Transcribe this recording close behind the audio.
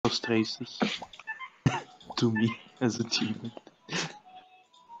first races to me as a teammate.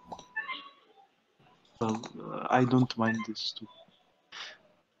 Well, I don't mind this too.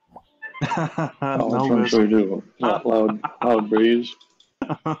 Which one should we do? Loud breeze.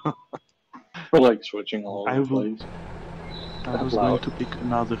 We're like switching all over the place. I was going to pick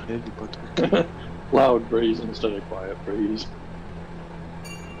another heavy, but okay. Loud breeze instead of quiet breeze.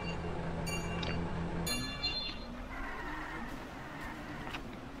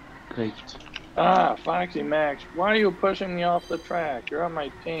 Great. Ah, Foxy Max, why are you pushing me off the track? You're on my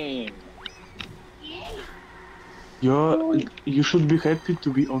team. You should be happy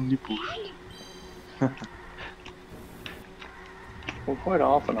to be only pushed. Well, quite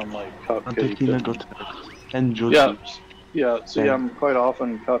often I'm like cupcaked. Antakina got hacked. And Joji. Yeah, see, I'm quite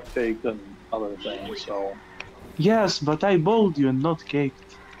often cupcaked and other things, so... Yes, but I bowled you and not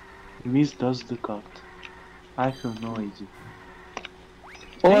caked. Miss does the cut. I have no idea.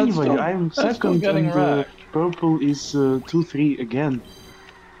 Well, anyway, I'm second and purple is 2-3 again.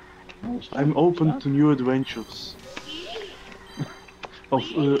 I'm open to new adventures. Of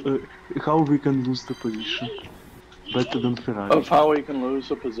how we can lose the position. Better than Ferrari. Of how we can lose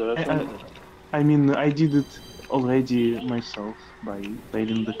the position? I mean, I did it already myself by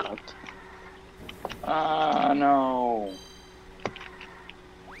failing the cut. Ah, no.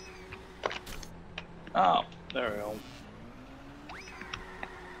 Oh, there we go.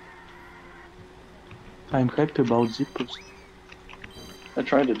 I'm happy about zippers. I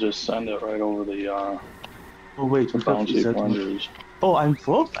tried to just send it right over the oh wait, Bouncy Plungers. Oh, I'm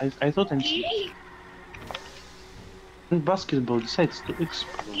fourth? I thought I'm sixth. And basketball decides to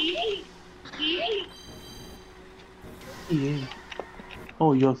explode. Yeah.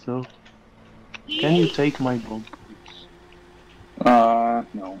 Oh, you're third. Can you take my bomb, please?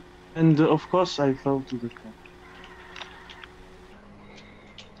 No. And of course I fell to the cap.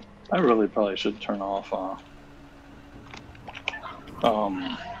 I really probably should turn off,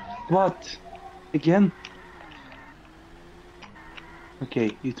 What? Again?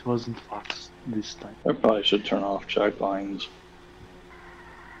 Okay, it wasn't fast this time. I probably should turn off check lines.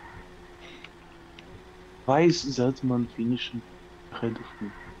 Why is that man finishing ahead of me?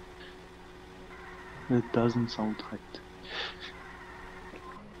 That doesn't sound right.